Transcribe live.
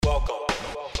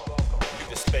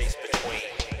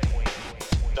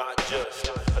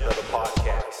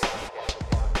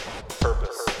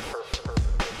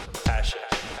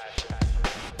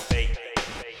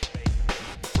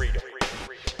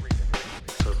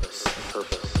Good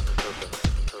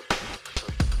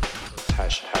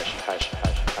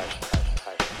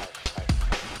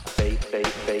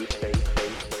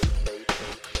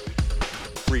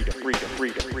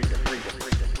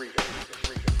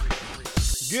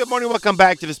morning, welcome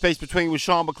back to The Space Between with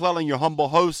Sean McClellan, your humble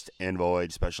host and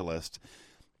void specialist.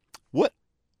 What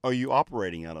are you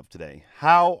operating out of today?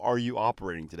 How are you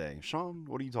operating today? Sean,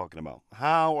 what are you talking about?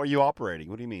 How are you operating?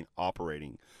 What do you mean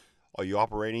operating? Are you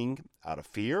operating out of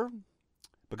fear?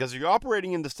 Because if you're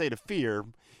operating in the state of fear,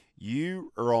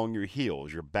 you are on your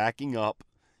heels. You're backing up,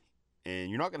 and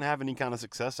you're not going to have any kind of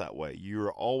success that way.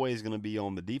 You're always going to be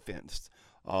on the defense.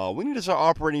 We need to start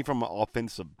operating from an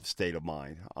offensive state of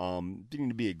mind. We need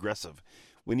to be aggressive.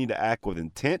 We need to act with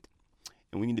intent,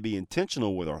 and we need to be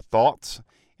intentional with our thoughts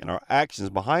and our actions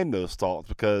behind those thoughts,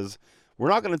 because we're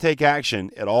not going to take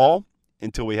action at all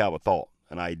until we have a thought,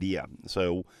 an idea.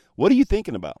 So what are you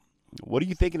thinking about? What are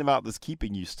you thinking about that's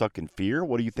keeping you stuck in fear?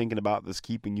 What are you thinking about that's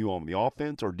keeping you on the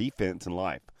offense or defense in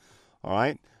life? All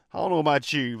right? I don't know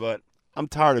about you, but I'm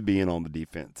tired of being on the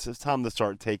defense. It's time to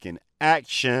start taking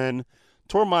action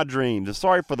toward my dreams. And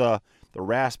sorry for the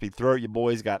raspy throat. You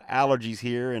boys got allergies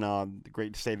here in the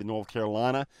great state of North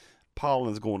Carolina. Pollen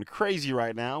is going crazy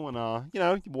right now, and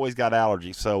you boys got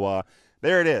allergies. So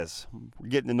there it is. We're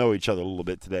getting to know each other a little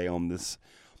bit today on this.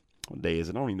 What day is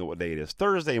it? I don't even know what day it is.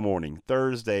 Thursday morning,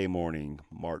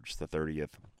 March the 30th.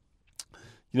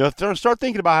 Start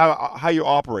thinking about how you're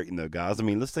operating, though, guys. I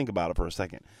mean, let's think about it for a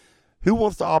second. Who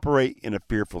wants to operate in a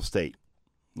fearful state?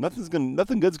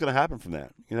 Nothing good's gonna happen from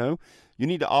that. You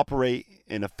need to operate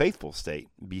in a faithful state.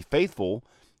 Be faithful,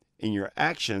 and your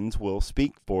actions will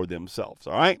speak for themselves.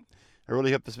 All right. I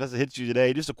really hope this message hits you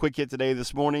today. Just a quick hit today,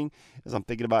 this morning, as I'm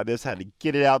thinking about this, how to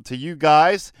get it out to you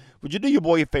guys. Would you do your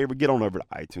boy a favor? Get on over to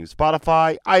iTunes,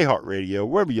 Spotify, iHeartRadio,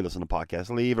 wherever you listen to podcasts.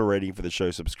 Leave a rating for the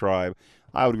show. Subscribe.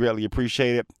 I would greatly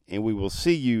appreciate it. And we will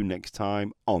see you next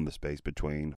time on The Space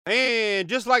Between. And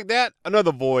just like that,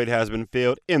 another void has been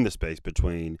filled in The Space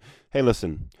Between. Hey,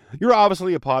 listen, you're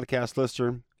obviously a podcast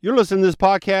listener. You're listening to this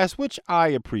podcast, which I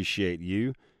appreciate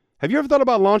you. Have you ever thought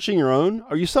about launching your own?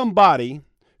 Are you somebody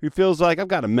who feels like I've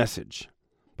got a message,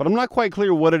 but I'm not quite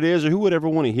clear what it is or who would ever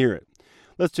want to hear it?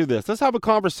 Let's do this. Let's have a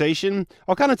conversation.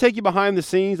 I'll kind of take you behind the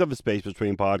scenes of the Space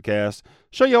Between podcast,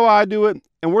 show you how I do it,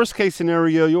 and worst case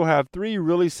scenario, you'll have 3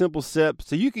 really simple steps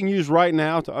that you can use right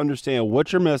now to understand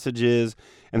what your message is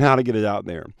and how to get it out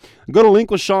there. Go to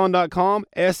linkwithsean.com,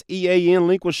 SEAN,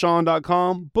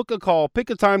 linkwithsean.com, book a call,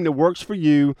 pick a time that works for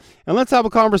you, and let's have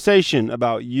a conversation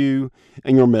about you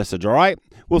and your message, all right?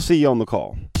 We'll see you on the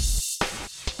call.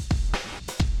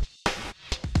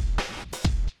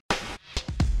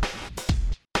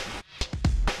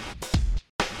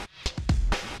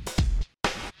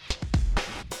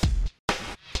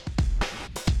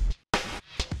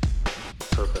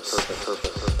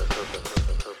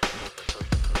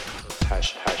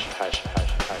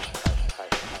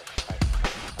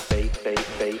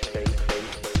 Faith.